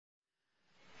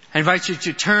I invite you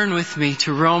to turn with me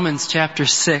to Romans chapter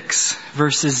 6,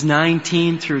 verses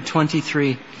 19 through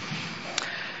 23.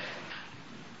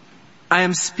 I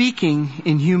am speaking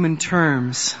in human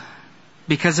terms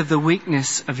because of the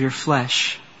weakness of your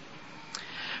flesh.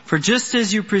 For just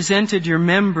as you presented your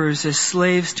members as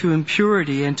slaves to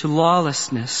impurity and to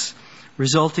lawlessness,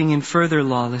 resulting in further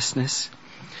lawlessness,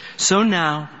 so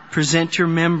now present your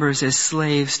members as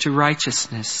slaves to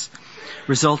righteousness,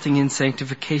 resulting in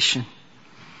sanctification.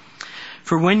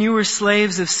 For when you were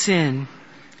slaves of sin,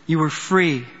 you were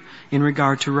free in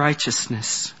regard to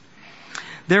righteousness.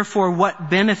 Therefore, what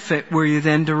benefit were you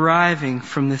then deriving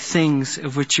from the things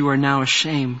of which you are now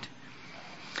ashamed?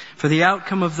 For the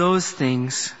outcome of those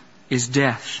things is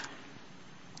death.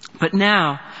 But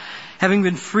now, having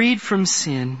been freed from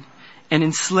sin and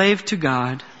enslaved to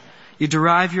God, you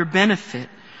derive your benefit,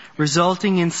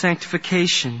 resulting in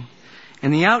sanctification,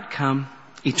 and the outcome,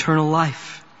 eternal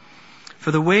life. For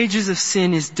the wages of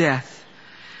sin is death,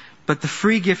 but the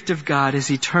free gift of God is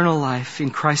eternal life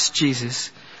in Christ Jesus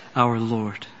our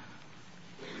Lord.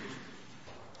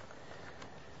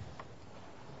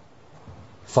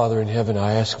 Father in heaven,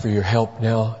 I ask for your help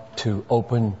now to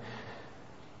open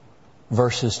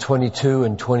verses 22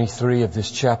 and 23 of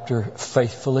this chapter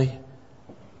faithfully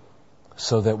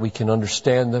so that we can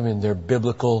understand them in their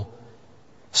biblical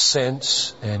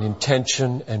sense and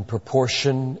intention and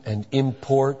proportion and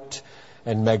import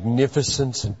and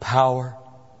magnificence and power.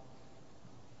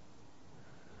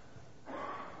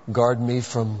 Guard me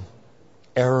from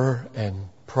error and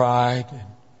pride and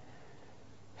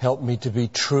help me to be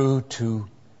true to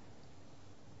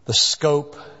the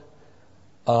scope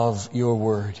of your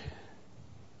word.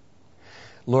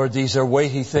 Lord, these are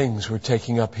weighty things we're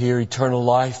taking up here, eternal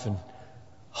life and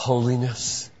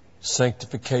holiness,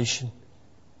 sanctification.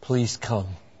 Please come.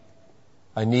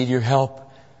 I need your help.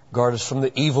 Guard us from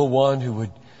the evil one who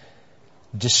would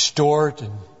distort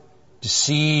and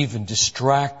deceive and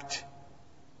distract.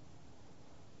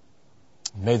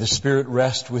 May the Spirit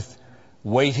rest with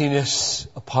weightiness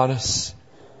upon us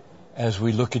as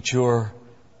we look at your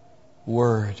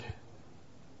word.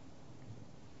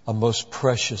 A most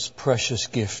precious, precious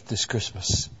gift this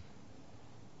Christmas.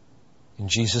 In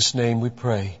Jesus' name we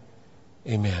pray.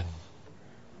 Amen.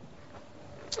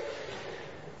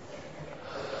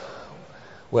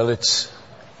 Well, it's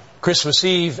Christmas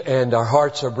Eve and our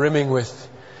hearts are brimming with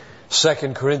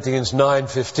 2 Corinthians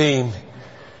 9:15.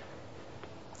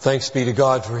 Thanks be to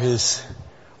God for His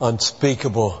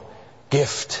unspeakable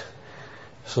gift.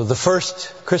 So the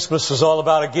first Christmas was all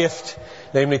about a gift,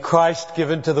 namely Christ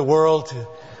given to the world to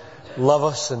love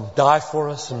us and die for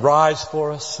us and rise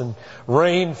for us and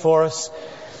reign for us.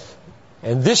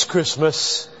 And this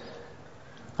Christmas,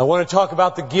 I want to talk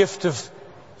about the gift of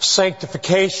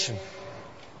sanctification.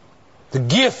 The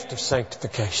gift of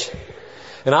sanctification.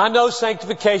 And I know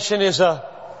sanctification is a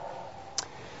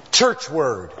church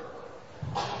word.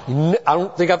 I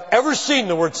don't think I've ever seen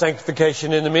the word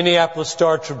sanctification in the Minneapolis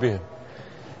Star-Tribune.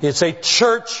 It's a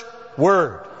church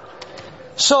word.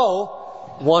 So,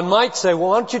 one might say, well,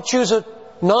 why don't you choose a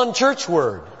non-church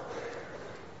word?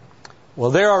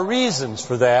 Well, there are reasons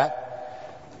for that.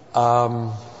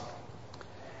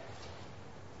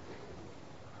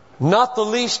 Not the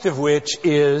least of which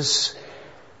is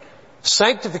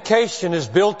sanctification is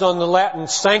built on the Latin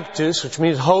sanctus, which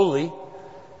means holy,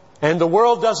 and the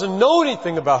world doesn't know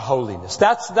anything about holiness.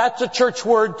 That's a church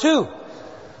word too.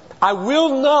 I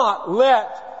will not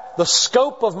let the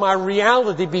scope of my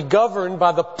reality be governed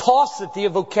by the paucity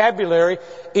of vocabulary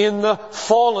in the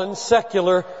fallen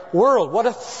secular world. What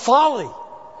a folly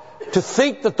to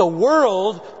think that the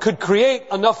world could create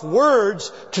enough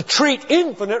words to treat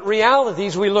infinite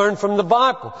realities we learn from the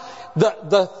Bible.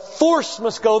 The force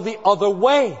must go the other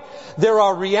way. There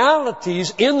are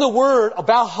realities in the Word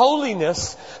about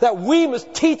holiness that we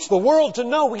must teach the world to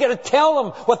know. We got to tell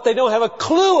them what they don't have a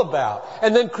clue about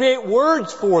and then create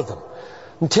words for them.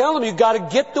 And tell them you've got to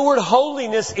get the word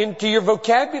holiness into your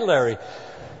vocabulary.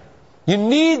 You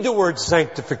need the word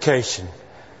sanctification.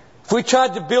 If we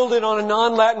tried to build it on a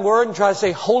non-Latin word and try to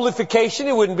say holification,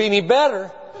 it wouldn't be any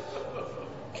better.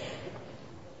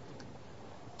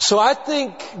 So I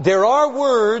think there are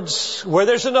words where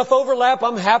there's enough overlap.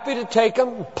 I'm happy to take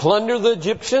them, plunder the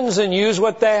Egyptians and use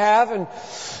what they have and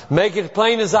make it as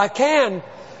plain as I can.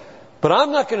 But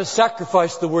I'm not going to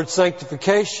sacrifice the word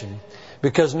sanctification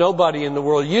because nobody in the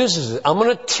world uses it. I'm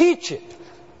going to teach it.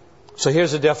 So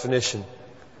here's a definition.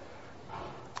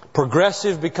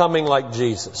 Progressive becoming like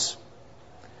Jesus.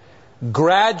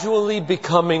 Gradually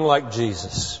becoming like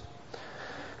Jesus.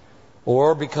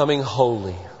 Or becoming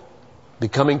holy.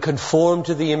 Becoming conformed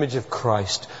to the image of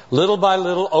Christ. Little by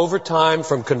little, over time,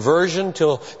 from conversion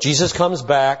till Jesus comes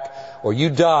back or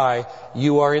you die,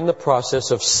 you are in the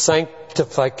process of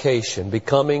sanctification.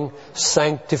 Becoming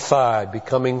sanctified.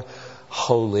 Becoming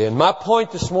holy. And my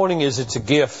point this morning is it's a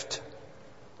gift.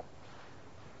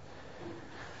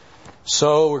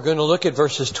 So we're going to look at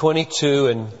verses 22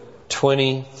 and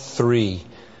 23.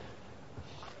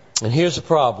 And here's the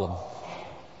problem.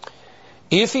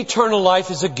 If eternal life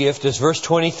is a gift, as verse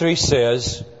 23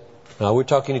 says, now we're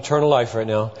talking eternal life right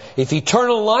now. If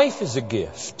eternal life is a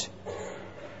gift,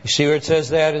 you see where it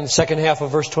says that in the second half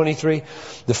of verse 23?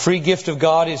 The free gift of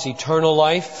God is eternal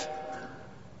life.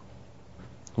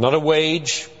 Not a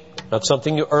wage, not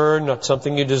something you earn, not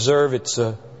something you deserve. It's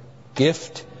a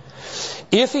gift.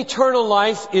 If eternal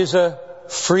life is a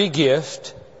free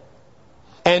gift,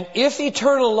 and if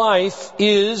eternal life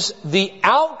is the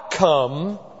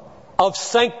outcome of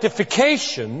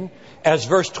sanctification, as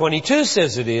verse 22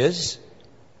 says it is,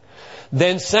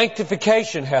 then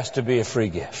sanctification has to be a free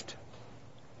gift.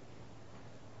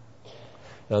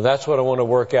 Now that's what I want to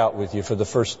work out with you for the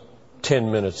first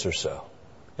 10 minutes or so,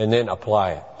 and then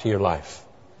apply it to your life.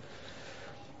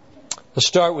 Let's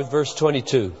start with verse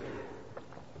 22.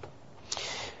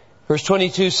 Verse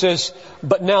 22 says,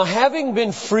 but now having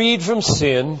been freed from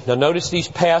sin, now notice these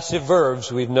passive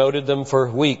verbs, we've noted them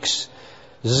for weeks.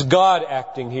 This is God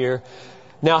acting here.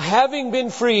 Now having been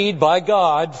freed by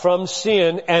God from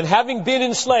sin and having been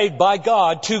enslaved by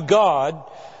God to God,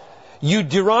 you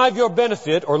derive your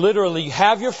benefit, or literally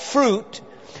have your fruit,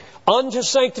 unto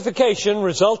sanctification,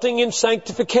 resulting in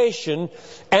sanctification,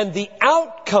 and the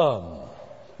outcome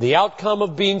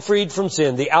of being freed from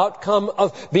sin, the outcome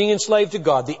of being enslaved to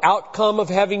God, the outcome of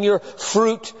having your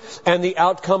fruit, and the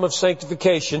outcome of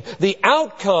sanctification, the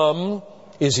outcome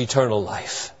is eternal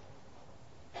life.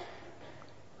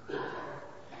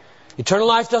 Eternal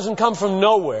life doesn't come from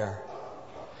nowhere.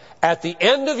 At the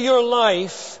end of your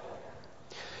life,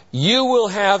 you will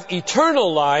have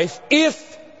eternal life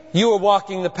if you are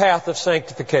walking the path of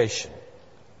sanctification.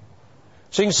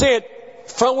 So you can say it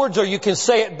frontwards or you can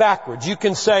say it backwards. You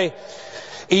can say,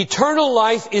 eternal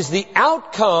life is the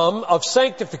outcome of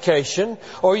sanctification,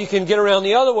 or you can get around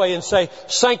the other way and say,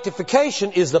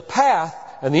 sanctification is the path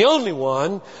and the only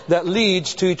one that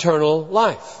leads to eternal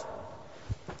life.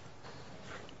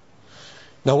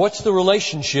 Now, what's the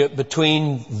relationship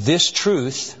between this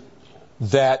truth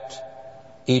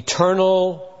that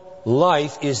eternal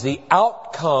life is the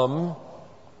outcome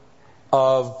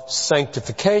of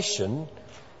sanctification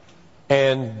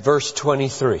and verse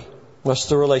 23? What's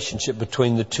the relationship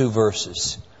between the two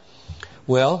verses?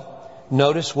 Well,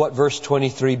 notice what verse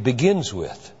 23 begins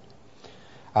with.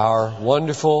 Our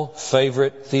wonderful,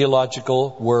 favorite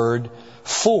theological word,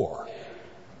 for.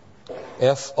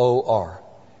 F-O-R.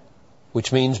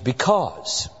 Which means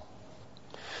because.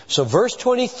 So verse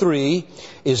 23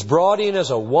 is brought in as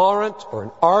a warrant or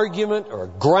an argument or a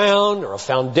ground or a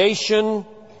foundation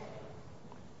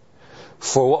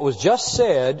for what was just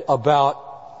said about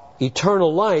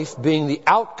eternal life being the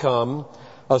outcome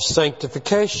of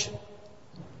sanctification.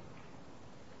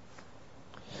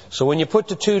 So when you put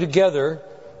the two together,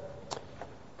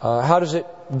 how does it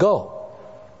go?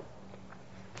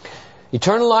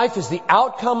 Eternal life is the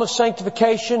outcome of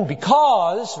sanctification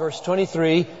because, verse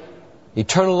 23,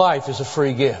 eternal life is a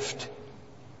free gift.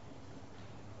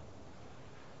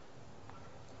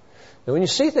 Now when you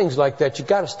see things like that, you've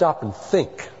got to stop and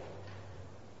think.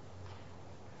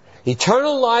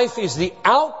 Eternal life is the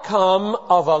outcome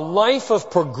of a life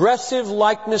of progressive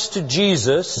likeness to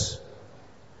Jesus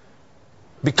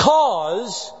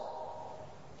because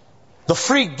the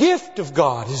free gift of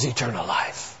God is eternal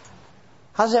life.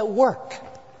 How does that work?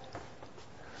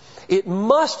 It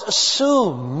must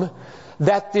assume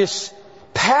that this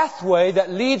pathway that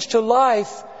leads to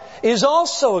life is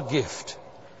also a gift.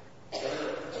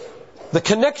 The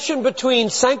connection between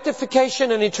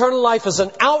sanctification and eternal life as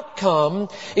an outcome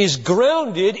is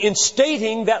grounded in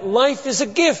stating that life is a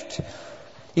gift.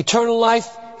 Eternal life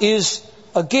is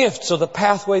a gift, so the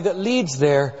pathway that leads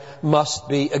there must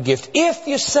be a gift. If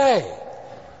you say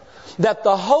that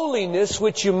the holiness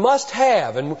which you must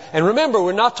have, and remember,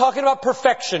 we're not talking about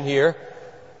perfection here.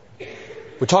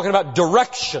 We're talking about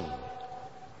direction.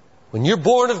 When you're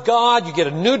born of God, you get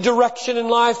a new direction in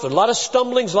life. There's a lot of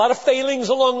stumblings, a lot of failings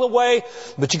along the way,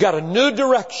 but you got a new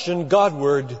direction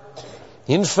Godward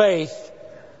in faith.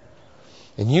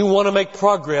 And you want to make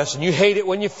progress, and you hate it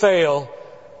when you fail,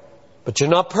 but you're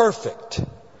not perfect.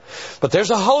 But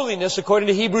there's a holiness, according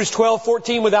to Hebrews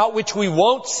 12:14, without which we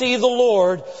won't see the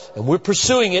Lord, and we're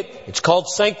pursuing it. It's called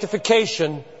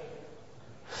sanctification.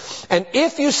 And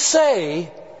if you say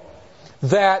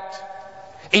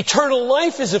that eternal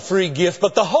life is a free gift,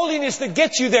 but the holiness that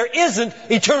gets you there isn't,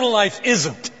 eternal life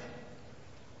isn't.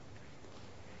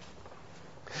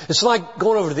 It's like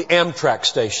going over to the Amtrak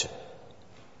station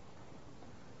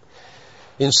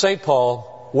in St.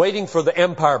 Paul, waiting for the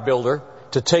Empire Builder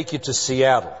to take you to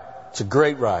Seattle. It's a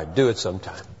great ride. Do it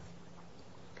sometime.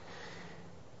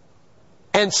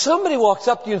 And somebody walks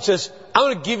up to you and says, "I'm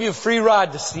going to give you a free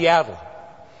ride to Seattle."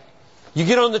 You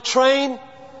get on the train,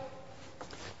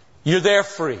 you're there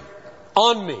free.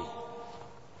 On me.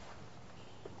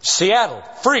 Seattle,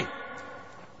 free.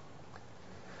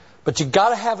 But you got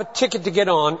to have a ticket to get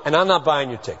on, and I'm not buying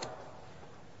your ticket.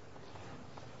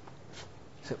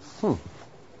 I said,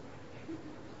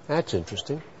 that's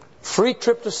interesting. Free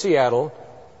trip to Seattle.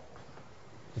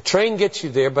 The train gets you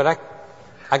there, but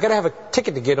I got to have a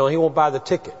ticket to get on. He won't buy the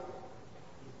ticket.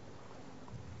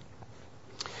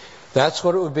 That's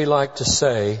what it would be like to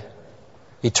say,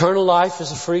 eternal life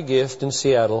is a free gift in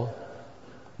Seattle,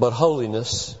 but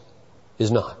holiness is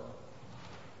not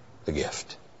a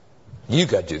gift. You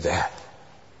got to do that.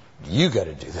 You got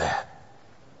to do that.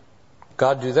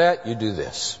 God do that, you do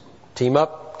this. Team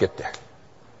up, get there.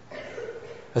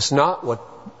 That's not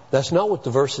what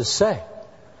the verses say.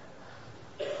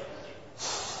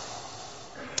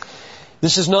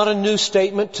 This is not a new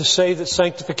statement to say that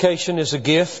sanctification is a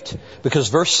gift, because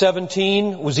verse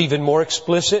 17 was even more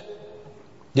explicit.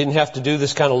 Didn't have to do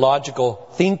this kind of logical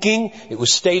thinking. It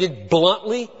was stated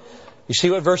bluntly. You see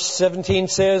what verse 17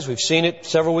 says? We've seen it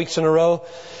several weeks in a row.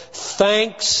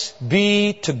 Thanks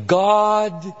be to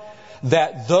God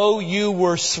that though you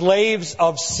were slaves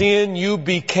of sin, you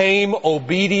became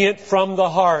obedient from the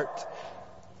heart.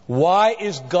 Why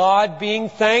is God being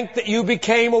thanked that you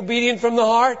became obedient from the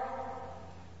heart?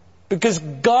 Because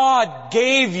God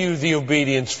gave you the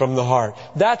obedience from the heart.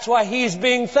 That's why He's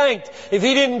being thanked. If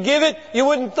He didn't give it, you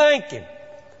wouldn't thank Him.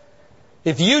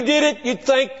 If you did it, you'd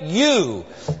thank you.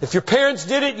 If your parents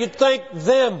did it, you'd thank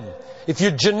them. If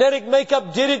your genetic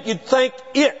makeup did it, you'd thank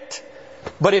it.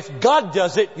 But if God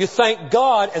does it, you thank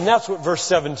God, and that's what verse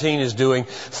 17 is doing.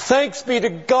 Thanks be to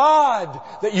God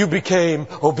that you became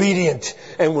obedient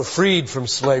and were freed from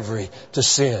slavery to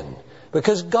sin.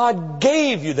 Because God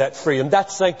gave you that freedom.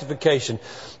 That's sanctification.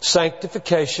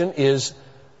 Sanctification is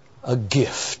a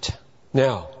gift.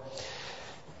 Now,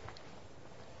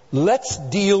 let's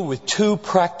deal with two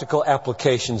practical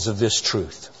applications of this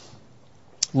truth.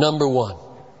 Number one,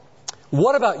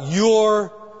 what about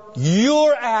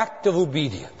your act of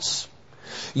obedience?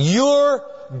 Your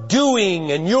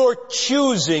doing and your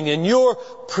choosing and your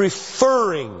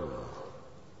preferring.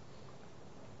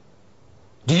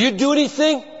 Do you do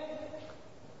anything?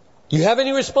 You have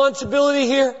any responsibility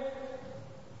here?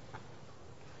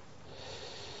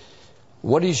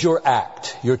 What is your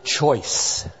act, your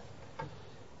choice?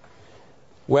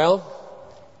 Well,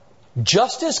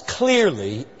 just as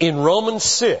clearly in Romans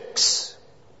 6,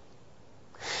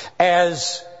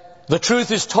 as the truth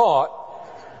is taught,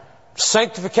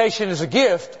 sanctification is a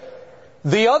gift,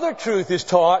 the other truth is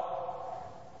taught,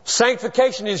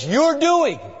 sanctification is your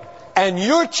doing, and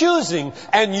you're choosing,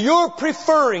 and you're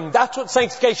preferring. That's what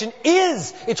sanctification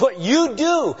is. It's what you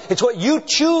do. It's what you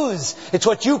choose. It's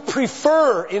what you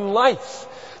prefer in life.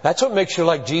 That's what makes you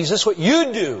like Jesus. What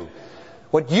you do.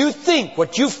 What you think.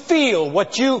 What you feel.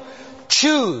 What you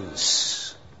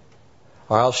choose.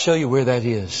 Or I'll show you where that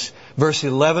is. Verse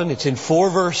 11, it's in 4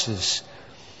 verses.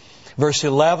 Verse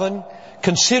 11,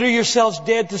 consider yourselves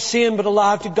dead to sin, but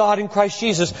alive to God in Christ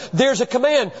Jesus. There's a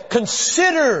command.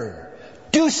 Consider.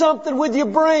 Do something with your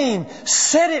brain.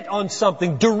 Set it on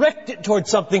something. Direct it towards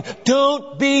something.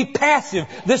 Don't be passive.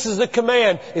 This is the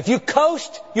command. If you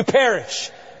coast, you perish.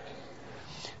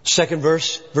 Second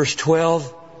verse, verse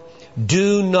 12.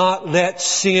 Do not let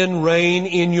sin reign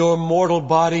in your mortal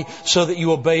body so that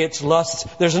you obey its lusts.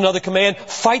 There's another command.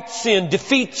 Fight sin.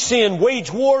 Defeat sin. Wage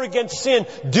war against sin.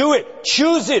 Do it.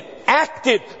 Choose it. Act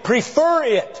it. Prefer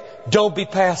it. Don't be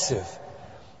passive.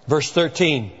 Verse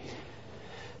 13.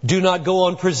 Do not go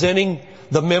on presenting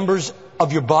the members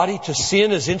of your body to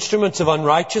sin as instruments of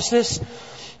unrighteousness,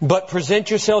 but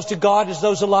present yourselves to God as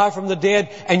those alive from the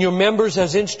dead, and your members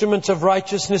as instruments of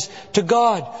righteousness to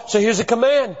God. So here's a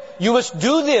command. You must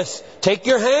do this. Take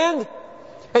your hand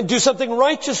and do something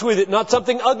righteous with it, not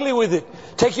something ugly with it.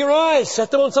 Take your eyes, set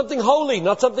them on something holy,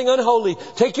 not something unholy.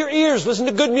 Take your ears, listen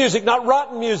to good music, not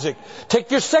rotten music.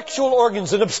 Take your sexual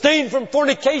organs and abstain from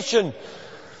fornication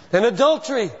and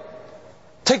adultery.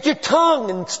 Take your tongue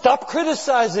and stop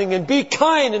criticizing and be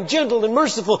kind and gentle and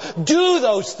merciful. Do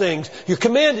those things. You're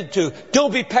commanded to.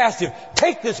 Don't be passive.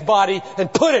 Take this body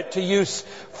and put it to use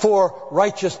for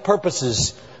righteous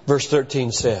purposes, verse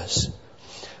 13 says.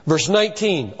 Verse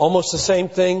 19, almost the same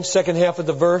thing, second half of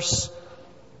the verse.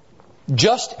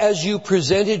 Just as you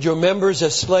presented your members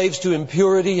as slaves to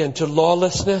impurity and to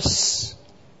lawlessness,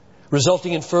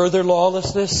 resulting in further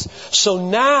lawlessness, so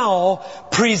now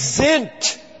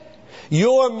present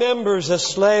your members as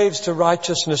slaves to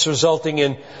righteousness, resulting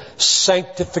in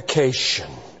sanctification.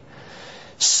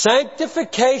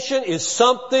 Sanctification is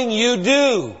something you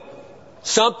do,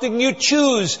 something you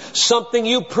choose, something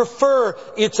you prefer.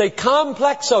 It's a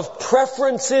complex of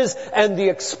preferences and the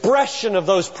expression of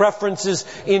those preferences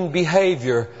in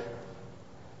behavior.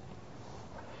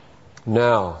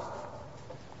 Now,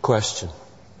 question.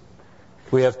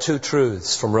 We have two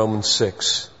truths from Romans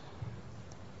 6.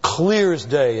 Clear as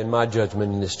day in my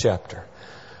judgment in this chapter.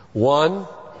 One,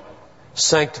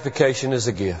 sanctification is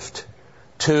a gift.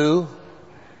 Two,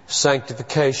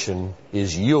 sanctification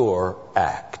is your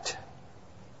act.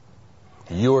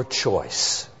 Your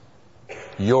choice.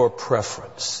 Your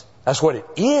preference. That's what it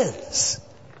is.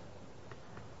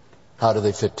 How do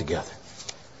they fit together?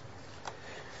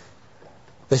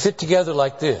 They fit together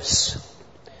like this.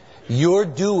 Your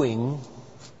doing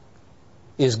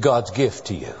is God's gift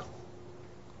to you.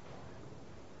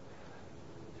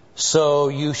 So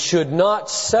you should not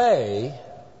say,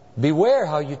 beware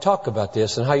how you talk about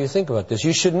this and how you think about this.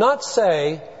 You should not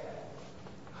say,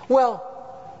 well,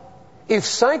 if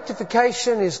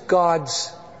sanctification is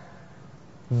God's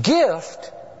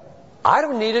gift, I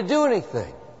don't need to do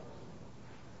anything.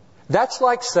 That's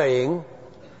like saying,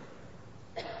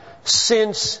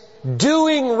 since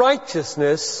doing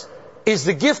righteousness is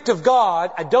the gift of God,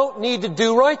 I don't need to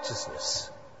do righteousness.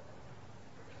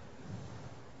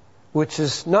 Which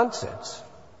is nonsense.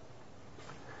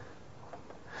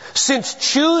 Since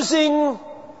choosing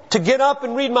to get up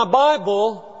and read my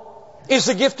Bible is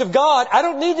the gift of God, I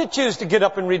don't need to choose to get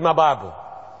up and read my Bible.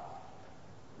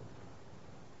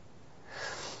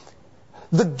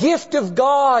 The gift of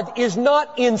God is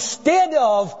not instead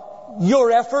of your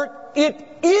effort, it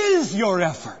is your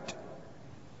effort.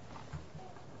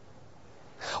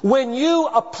 When you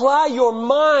apply your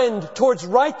mind towards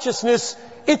righteousness,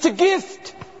 it's a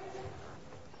gift.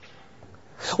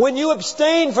 When you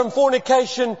abstain from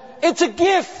fornication, it's a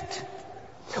gift.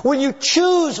 When you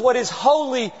choose what is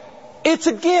holy, it's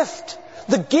a gift.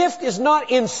 The gift is not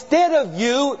instead of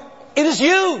you, it is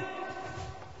you.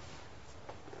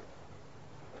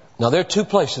 Now there are two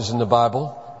places in the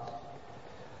Bible,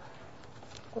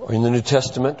 or in the New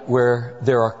Testament, where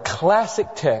there are classic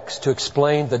texts to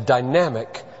explain the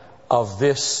dynamic of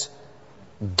this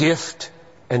gift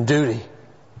and duty.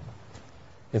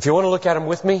 If you want to look at them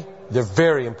with me, they're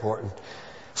very important.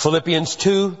 Philippians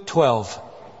 2:12.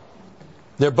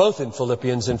 They're both in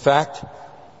Philippians, in fact.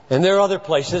 And there are other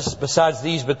places besides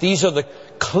these, but these are the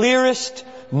clearest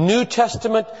New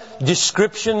Testament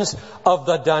descriptions of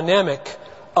the dynamic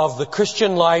of the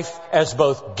Christian life as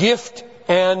both gift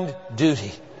and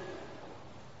duty.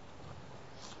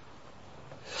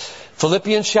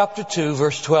 Philippians chapter 2,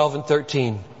 verse 12 and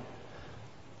 13.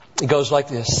 It goes like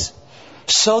this.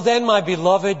 So then, my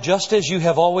beloved, just as you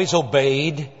have always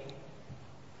obeyed,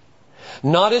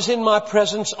 not as in my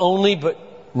presence only, but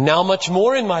now much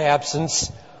more in my absence,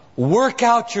 work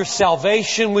out your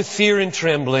salvation with fear and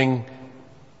trembling,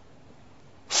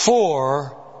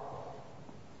 for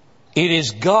it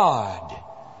is God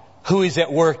who is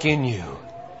at work in you,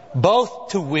 both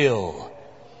to will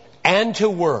and to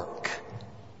work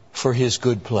for His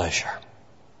good pleasure.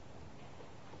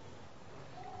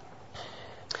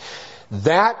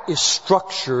 That is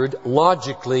structured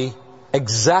logically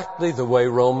exactly the way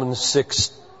Romans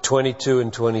 6:22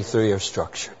 and 23 are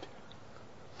structured.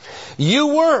 You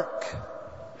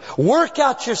work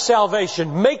out your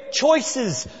salvation, make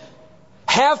choices,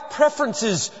 have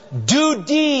preferences, do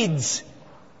deeds,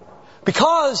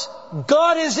 because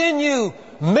God is in you,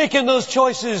 making those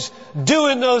choices,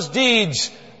 doing those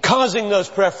deeds, causing those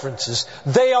preferences.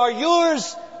 They are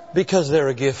yours because they're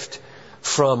a gift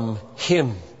from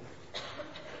Him.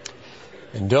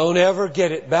 And don't ever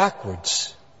get it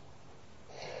backwards.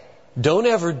 Don't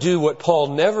ever do what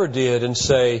Paul never did and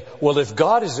say, well, if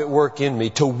God is at work in me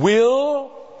to will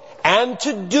and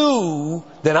to do,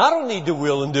 then I don't need to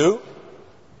will and do.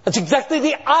 That's exactly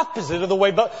the opposite of the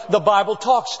way the Bible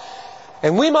talks.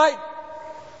 And we might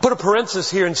put a parenthesis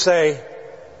here and say,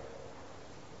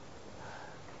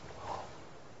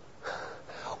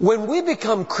 when we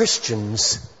become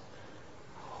Christians,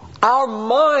 our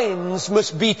minds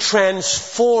must be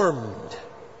transformed.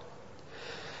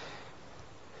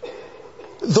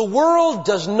 The world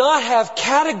does not have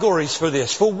categories for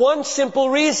this for one simple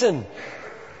reason.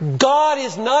 God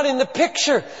is not in the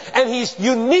picture, and He's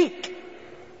unique.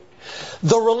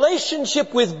 The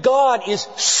relationship with God is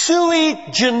sui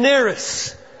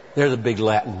generis. There's a big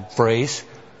Latin phrase.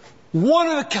 One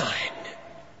of a kind.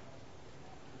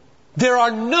 There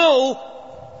are no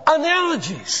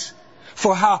analogies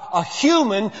for how a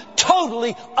human,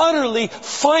 totally, utterly,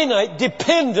 finite,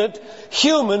 dependent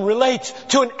human relates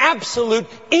to an absolute,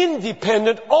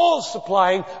 independent,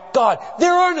 all-supplying God.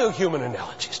 There are no human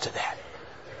analogies to that.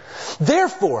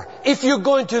 Therefore, if you're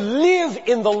going to live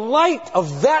in the light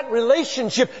of that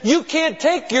relationship, you can't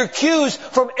take your cues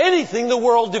from anything the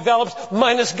world develops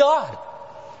minus God.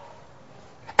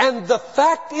 And the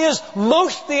fact is,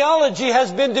 most theology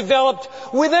has been developed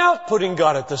without putting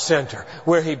God at the center,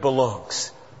 where He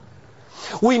belongs.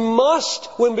 We must,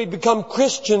 when we become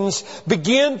Christians,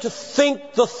 begin to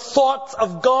think the thoughts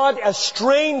of God, as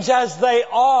strange as they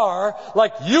are,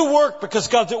 like you work because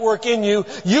God's at work in you,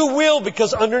 you will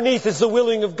because underneath is the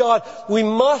willing of God. We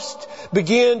must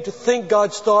begin to think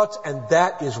God's thoughts, and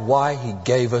that is why He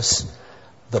gave us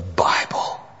the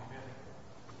Bible.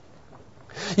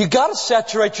 You got to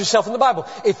saturate yourself in the Bible.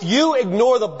 If you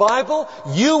ignore the Bible,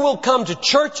 you will come to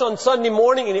church on Sunday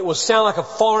morning and it will sound like a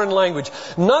foreign language.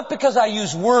 Not because I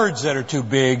use words that are too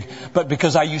big, but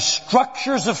because I use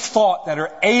structures of thought that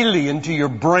are alien to your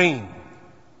brain.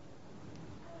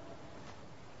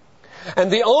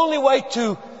 And the only way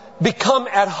to become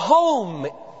at home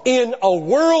in a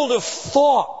world of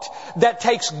thought that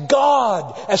takes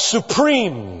God as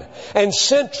supreme and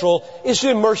central is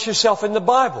to immerse yourself in the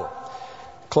Bible.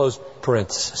 Close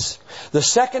parenthesis. The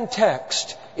second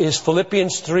text is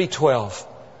Philippians 3:12.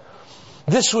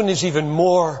 This one is even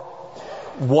more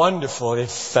wonderful,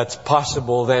 if that's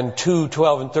possible, than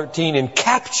 2:12 and 13 in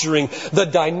capturing the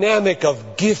dynamic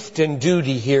of gift and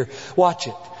duty here. Watch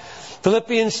it.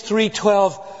 Philippians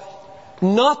 3:12.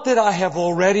 Not that I have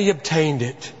already obtained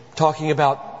it. Talking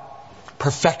about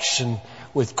perfection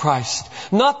with Christ.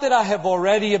 Not that I have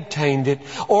already obtained it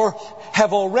or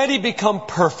have already become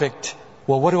perfect.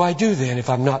 Well, what do I do then if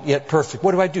I'm not yet perfect?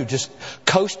 What do I do? Just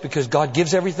coast because God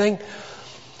gives everything?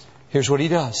 Here's what He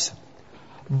does.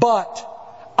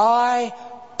 But I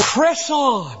press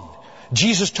on.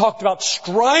 Jesus talked about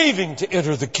striving to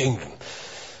enter the kingdom.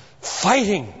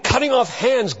 Fighting, cutting off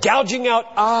hands, gouging out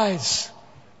eyes.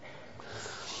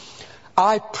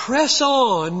 I press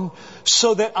on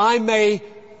so that I may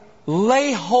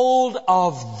lay hold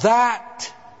of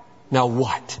that. Now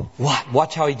what?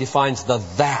 Watch how He defines the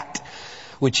that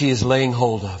which He is laying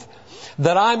hold of.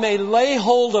 That I may lay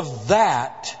hold of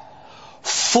that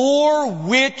for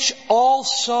which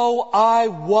also I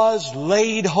was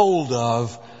laid hold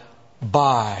of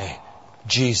by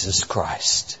Jesus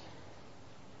Christ.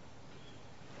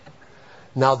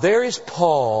 Now there is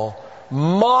Paul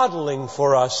modeling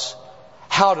for us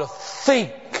how to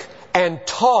think and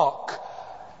talk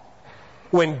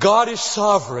when God is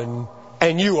sovereign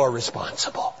and you are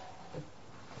responsible.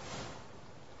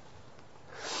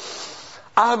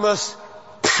 I must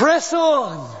press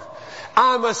on.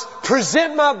 I must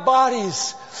present my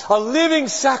bodies a living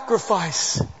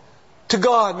sacrifice to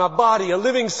God. My body, a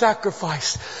living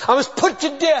sacrifice. I must put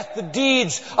to death the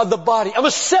deeds of the body. I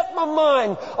must set my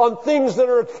mind on things that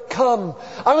are to come.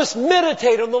 I must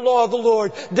meditate on the law of the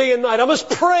Lord day and night. I must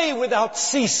pray without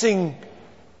ceasing.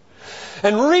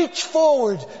 And reach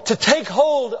forward to take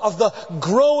hold of the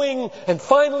growing and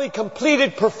finally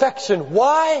completed perfection.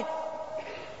 Why?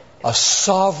 A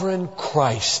sovereign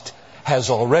Christ has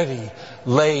already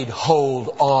laid hold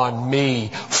on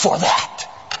me for that.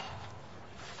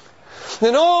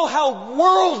 And oh, how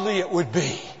worldly it would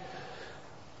be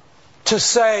to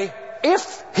say,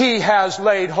 if He has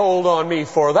laid hold on me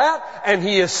for that, and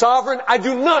He is sovereign, I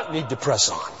do not need to press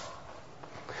on.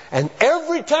 And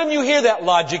every time you hear that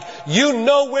logic, you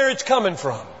know where it's coming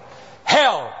from.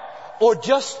 Hell, or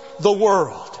just the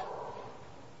world.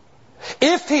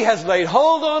 If He has laid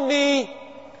hold on me,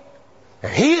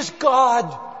 and He is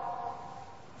God,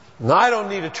 then I don't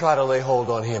need to try to lay hold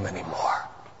on Him anymore.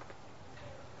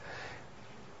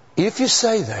 If you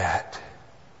say that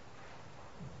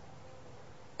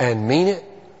and mean it,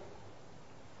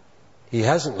 He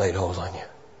hasn't laid hold on you.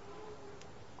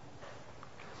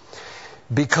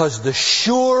 Because the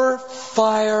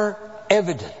surefire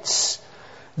evidence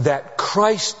that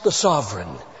Christ the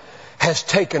Sovereign has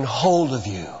taken hold of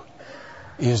you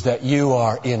is that you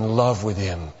are in love with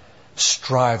Him,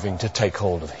 striving to take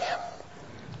hold of Him.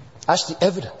 That's the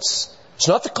evidence. It's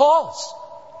not the cause.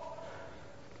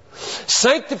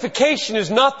 Sanctification is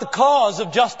not the cause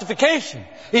of justification.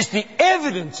 It's the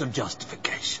evidence of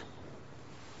justification.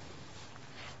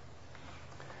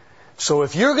 So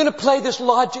if you're going to play this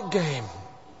logic game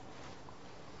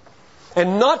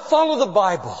and not follow the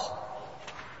Bible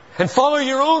and follow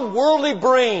your own worldly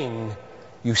brain,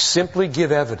 you simply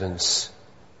give evidence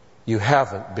you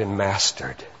haven't been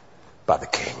mastered by the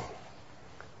King.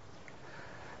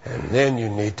 And then you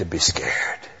need to be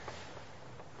scared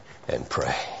and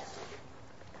pray.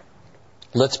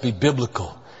 Let's be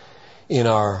biblical in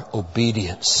our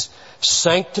obedience.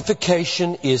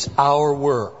 Sanctification is our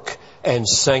work, and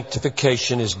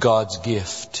sanctification is God's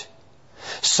gift.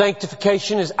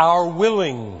 Sanctification is our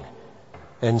willing,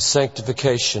 and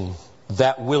sanctification,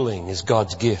 that willing, is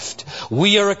God's gift.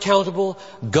 We are accountable.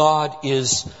 God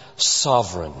is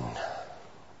sovereign.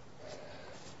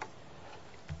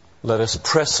 Let us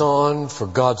press on for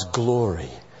God's glory.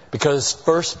 Because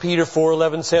 1 Peter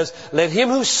 4:11 says, let him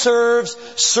who serves,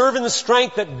 serve in the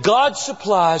strength that God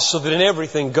supplies, so that in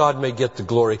everything God may get the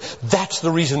glory. That's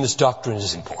the reason this doctrine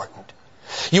is important.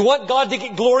 You want God to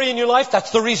get glory in your life?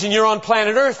 That's the reason you're on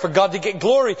planet Earth, for God to get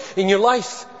glory in your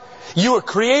life. You were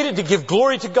created to give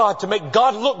glory to God, to make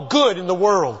God look good in the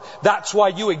world. That's why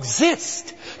you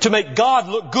exist, to make God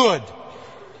look good.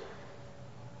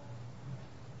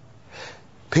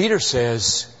 Peter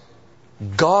says,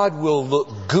 God will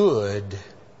look good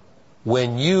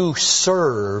when you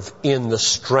serve in the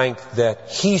strength that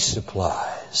He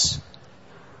supplies.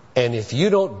 And if you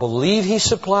don't believe He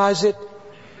supplies it,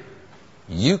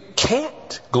 you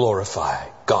can't glorify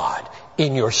God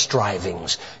in your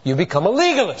strivings. You become a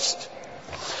legalist.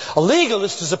 A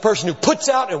legalist is a person who puts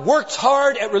out and works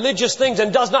hard at religious things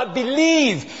and does not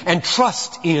believe and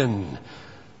trust in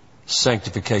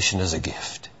sanctification as a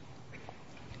gift.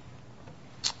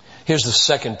 Here's the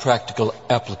second practical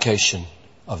application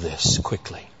of this,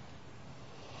 quickly.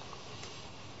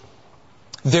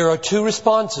 There are two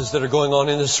responses that are going on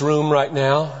in this room right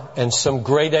now, and some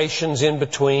gradations in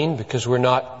between, because we're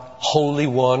not wholly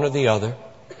one or the other.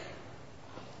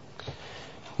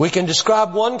 We can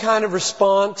describe one kind of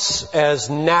response as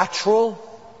natural.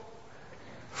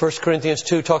 1 Corinthians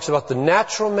 2 talks about the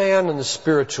natural man and the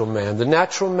spiritual man. The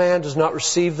natural man does not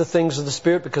receive the things of the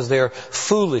Spirit because they are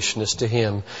foolishness to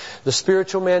him. The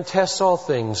spiritual man tests all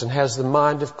things and has the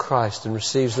mind of Christ and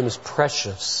receives them as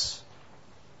precious.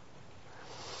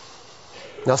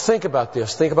 Now think about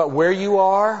this. Think about where you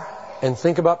are, and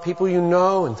think about people you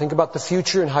know, and think about the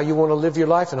future and how you want to live your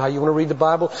life and how you want to read the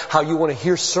Bible, how you want to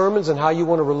hear sermons and how you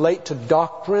want to relate to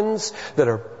doctrines that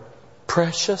are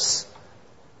precious.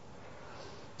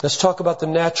 Let's talk about the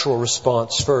natural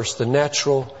response first, the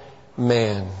natural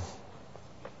man.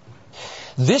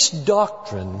 This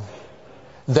doctrine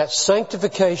that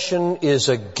sanctification is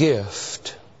a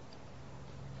gift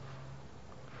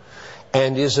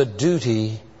and is a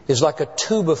duty is like a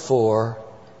two-by-four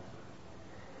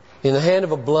in the hand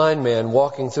of a blind man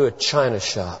walking through a china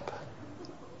shop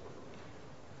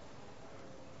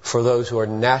for those who are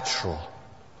natural.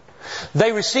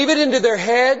 They receive it into their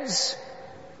heads,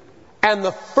 and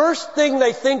the first thing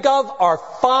they think of are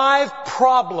 5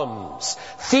 problems,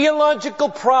 theological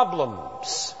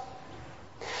problems.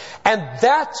 And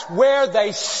that's where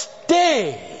they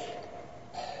stay.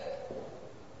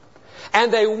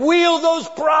 And they wheel those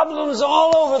problems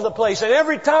all over the place. And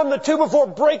every time the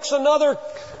 2x4 breaks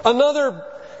another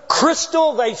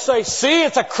crystal, they say, see,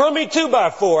 it's a crummy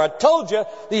 2x4. I told you,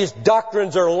 these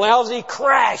doctrines are lousy.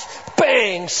 Crash,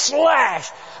 bang, slash.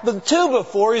 The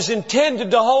 2x4 is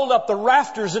intended to hold up the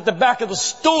rafters at the back of the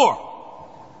store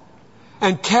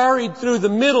and carried through the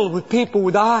middle with people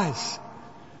with eyes.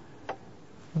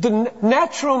 The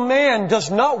natural man does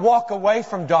not walk away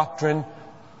from doctrine.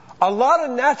 A lot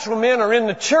of natural men are in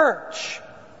the church.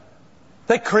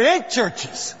 They create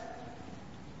churches.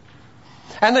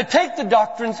 And they take the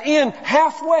doctrines in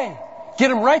halfway, get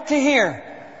them right to here,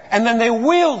 and then they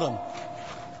wield them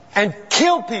and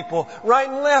kill people right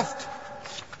and left.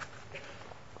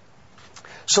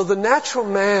 So the natural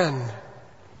man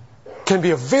can be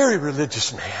a very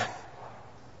religious man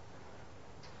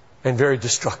and very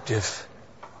destructive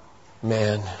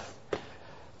man.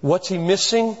 What's he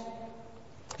missing?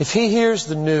 If he hears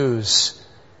the news,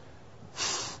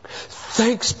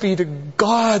 thanks be to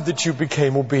God that you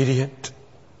became obedient,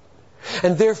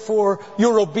 and therefore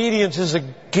your obedience is a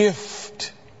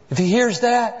gift. If he hears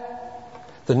that,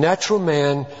 the natural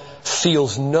man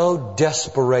feels no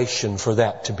desperation for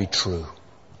that to be true.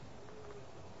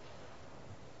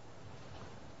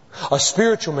 A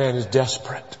spiritual man is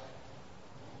desperate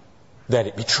that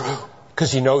it be true,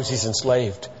 because he knows he's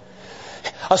enslaved.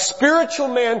 A spiritual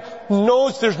man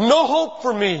knows there's no hope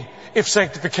for me if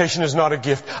sanctification is not a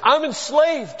gift. I'm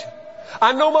enslaved.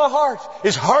 I know my heart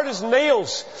is hard as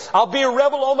nails. I'll be a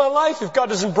rebel all my life if God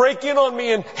doesn't break in on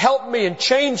me and help me and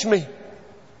change me.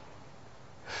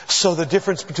 So the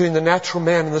difference between the natural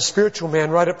man and the spiritual man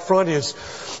right up front is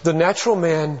the natural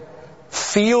man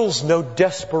feels no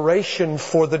desperation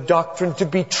for the doctrine to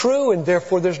be true, and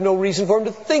therefore there's no reason for him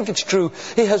to think it's true.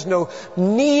 He has no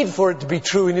need for it to be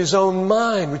true in his own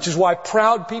mind, which is why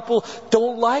proud people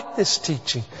don't like this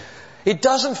teaching. It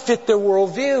doesn't fit their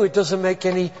worldview. It doesn't make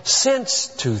any sense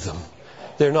to them.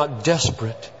 They're not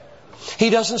desperate.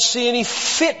 He doesn't see any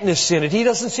fitness in it. He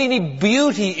doesn't see any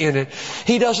beauty in it.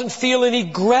 He doesn't feel any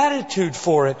gratitude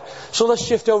for it. So let's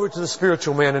shift over to the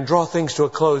spiritual man and draw things to a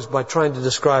close by trying to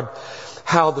describe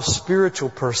how the spiritual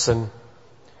person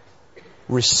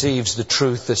receives the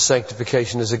truth that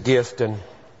sanctification is a gift and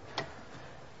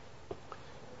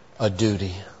a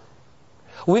duty.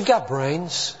 We've got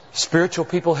brains. Spiritual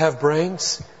people have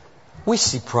brains. We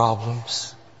see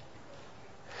problems.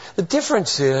 The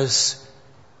difference is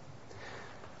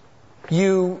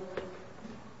you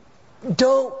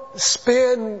don't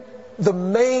spend the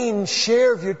main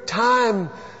share of your time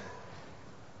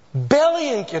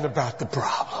bellyaching about the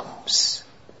problems.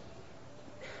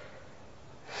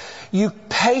 You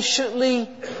patiently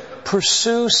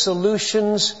pursue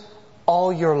solutions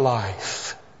all your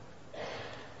life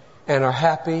and are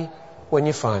happy when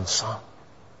you find some.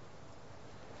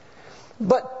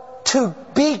 But to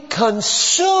be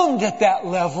consumed at that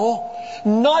level,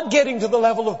 not getting to the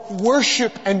level of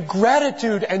worship and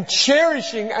gratitude and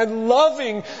cherishing and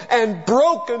loving and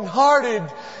broken-hearted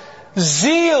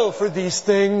zeal for these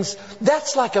things,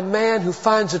 that's like a man who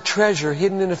finds a treasure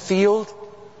hidden in a field.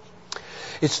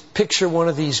 Picture one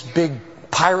of these big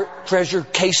pirate treasure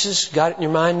cases. Got it in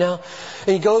your mind now?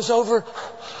 And he goes over,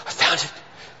 I found it.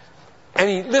 And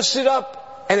he lifts it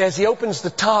up, and as he opens the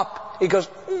top, he goes,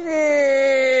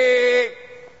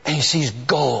 and he sees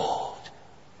gold.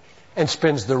 And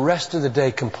spends the rest of the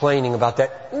day complaining about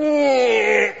that. Do you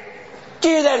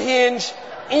hear that hinge?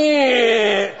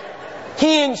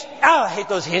 Hinge. Oh, I hate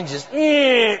those hinges.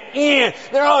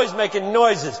 They're always making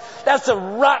noises. That's a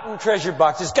rotten treasure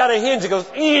box. It's got a hinge that goes.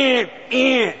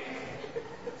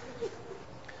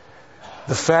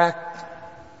 The fact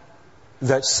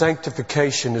that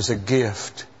sanctification is a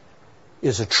gift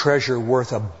is a treasure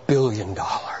worth $1 billion.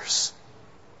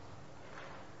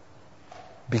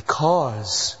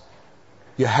 Because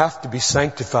you have to be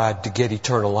sanctified to get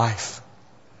eternal life.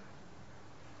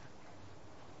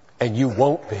 And you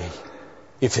won't be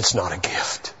if it's not a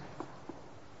gift.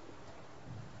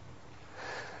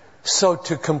 So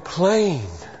to complain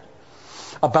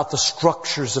about the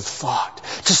structures of thought,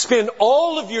 to spend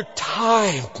all of your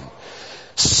time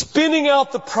spinning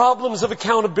out the problems of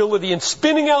accountability and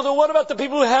spinning out, what about the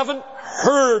people who haven't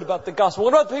heard about the gospel?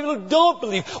 What about the people who don't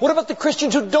believe? What about the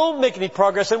Christians who don't make any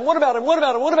progress? And what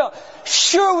about?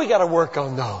 Sure, we got to work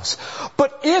on those.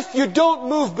 But if you don't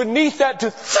move beneath that to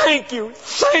thank you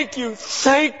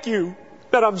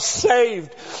that I'm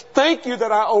saved. Thank you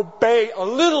that I obey a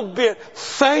little bit.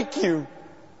 Thank you.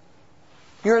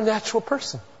 You're a natural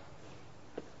person.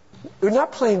 We're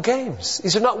not playing games.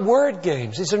 These are not word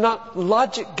games. These are not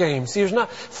logic games. These are not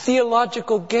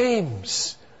theological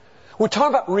games. We're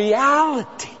talking about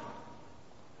reality.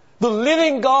 The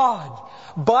living God,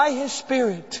 by His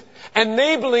Spirit,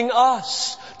 enabling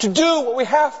us to do what we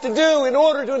have to do in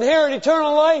order to inherit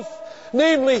eternal life.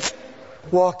 Namely,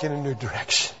 walk in a new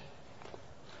direction.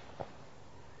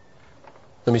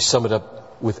 Let me sum it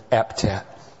up with APTAT.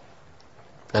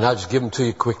 And I'll just give them to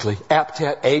you quickly.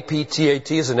 APTAT,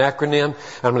 A-P-T-A-T, is an acronym.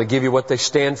 I'm going to give you what they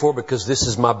stand for because this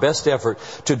is my best effort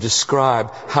to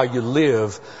describe how you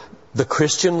live the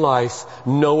Christian life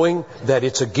knowing that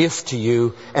it's a gift to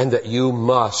you and that you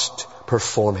must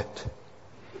perform it.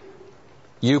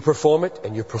 You perform it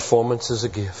and your performance is a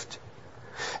gift.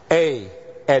 A,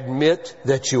 admit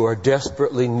that you are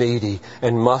desperately needy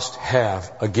and must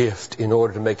have a gift in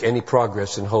order to make any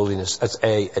progress in holiness. That's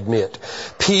A, admit.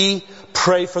 P,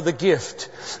 pray for the gift.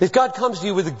 If God comes to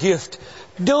you with a gift,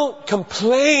 don't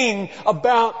complain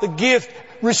about the gift.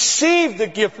 Receive the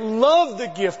gift. Love the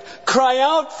gift. Cry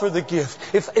out for the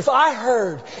gift. If I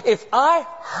heard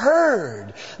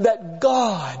that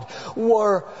God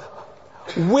were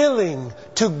willing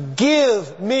to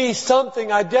give me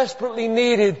something I desperately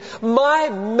needed, my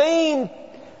main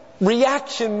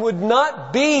reaction would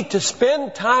not be to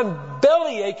spend time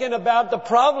bellyaching about the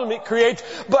problem it creates,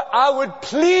 but I would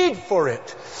plead for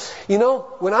it. You know,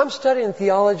 when I'm studying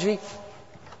theology,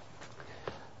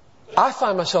 I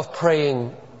find myself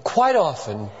praying quite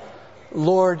often,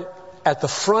 Lord, at the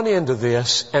front end of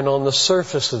this and on the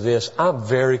surface of this, I'm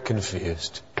very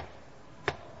confused.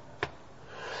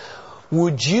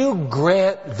 Would you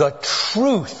grant the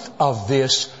truth of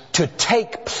this to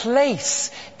take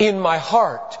place in my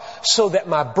heart so that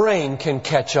my brain can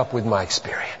catch up with my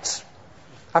experience.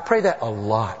 I pray that a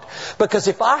lot. Because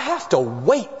if I have to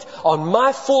wait on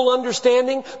my full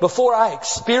understanding before I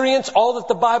experience all that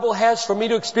the Bible has for me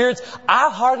to experience, I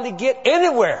hardly get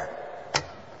anywhere.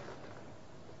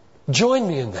 Join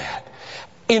me in that.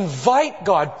 Invite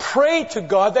God, pray to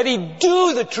God that He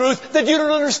do the truth that you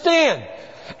don't understand.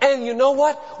 And you know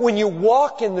what? When you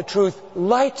walk in the truth,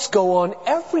 lights go on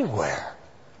everywhere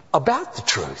about the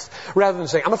truth. Rather than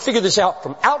saying, I'm going to figure this out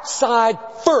from outside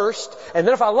first, and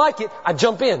then if I like it, I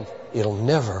jump in. It'll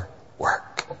never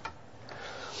work.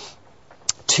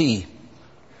 T,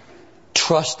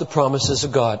 trust the promises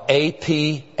of God.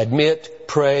 A-P, admit,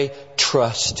 pray,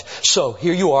 trust. So,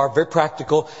 here you are, very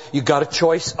practical. You've got a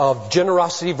choice of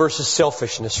generosity versus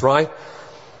selfishness, right?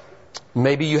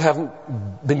 Maybe you haven't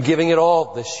been giving it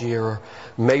all this year. Or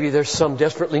maybe there's some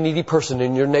desperately needy person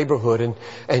in your neighborhood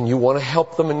and you want to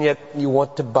help them, and yet you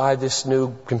want to buy this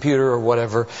new computer or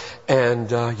whatever,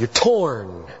 and you're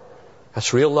torn.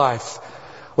 That's real life.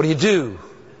 What do?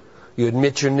 You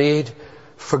admit your need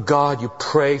for God. You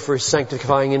pray for His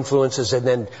sanctifying influences. And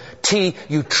then T,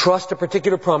 you trust a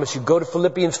particular promise. You go to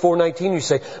Philippians 4:19. You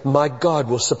say, my God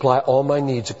will supply all my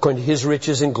needs according to His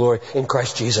riches and glory in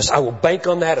Christ Jesus. I will bank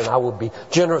on that, and I will be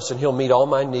generous, and He'll meet all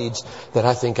my needs that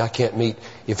I think I can't meet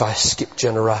if I skip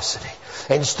generosity.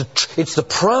 And it's the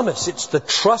promise. It's the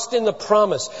trust in the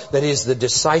promise that is the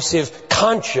decisive,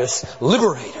 conscious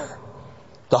liberator.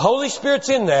 The Holy Spirit's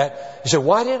in that. You say,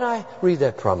 why did I read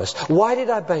that promise? Why did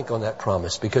I bank on that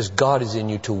promise? Because God is in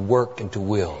you to work and to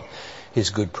will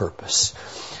His good purpose.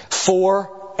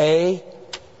 4A,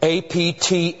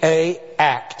 A-P-T-A,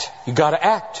 act. You gotta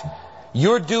act.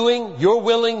 Your doing, your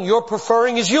willing, your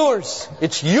preferring is yours.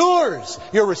 It's yours.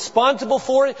 You're responsible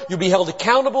for it. You'll be held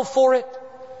accountable for it.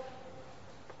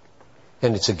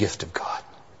 And it's a gift of God.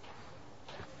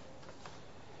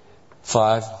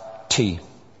 5T,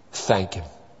 thank Him.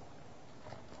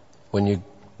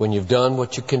 When you've done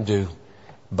what you can do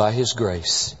by His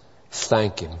grace,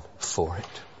 thank Him for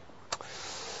it.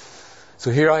 So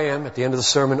here I am at the end of the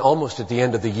sermon, almost at the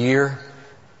end of the year,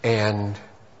 and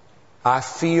I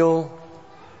feel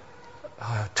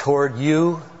toward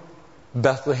you,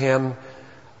 Bethlehem,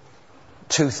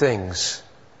 two things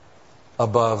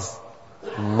above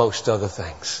most other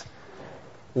things.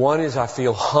 One is I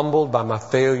feel humbled by my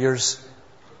failures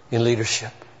in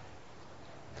leadership.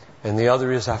 And the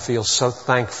other is I feel so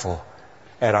thankful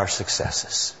at our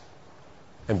successes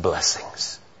and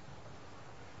blessings.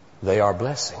 They are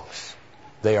blessings.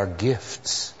 They are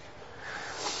gifts.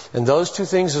 And those two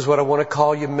things is what I want to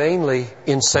call you mainly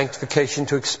in sanctification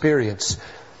to experience.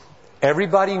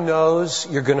 Everybody knows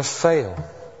you're going to fail.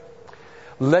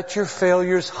 Let your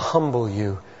failures humble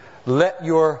you. Let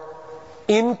your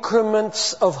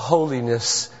increments of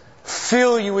holiness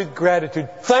fill you with gratitude.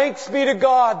 Thanks be to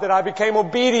God that I became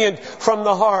obedient from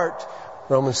the heart.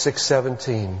 Romans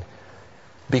 6:17.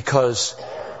 Because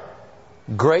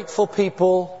grateful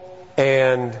people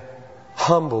and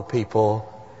humble people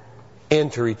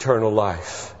enter eternal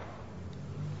life.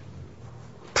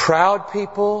 Proud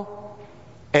people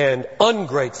and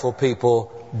ungrateful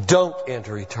people don't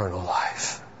enter eternal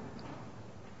life.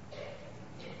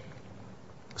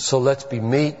 So let's be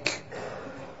meek.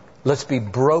 Let's be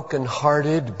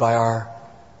broken-hearted by our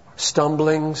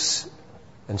stumblings,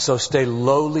 and so stay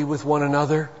lowly with one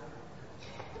another,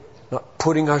 not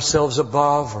putting ourselves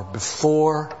above or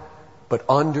before, but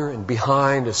under and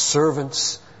behind as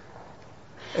servants.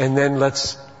 And then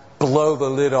let's blow the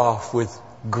lid off with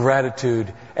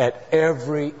gratitude at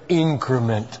every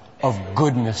increment of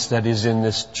goodness that is in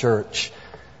this church,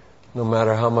 no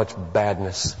matter how much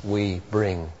badness we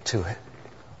bring to it.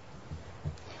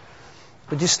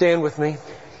 Would you stand with me?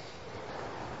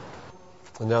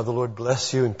 And now the Lord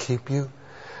bless you and keep you.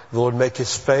 The Lord make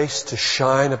His face to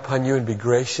shine upon you and be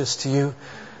gracious to you.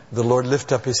 The Lord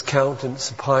lift up His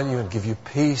countenance upon you and give you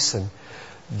peace and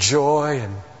joy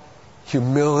and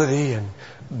humility and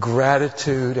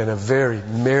gratitude and a very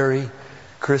Merry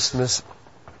Christmas.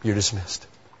 You're dismissed.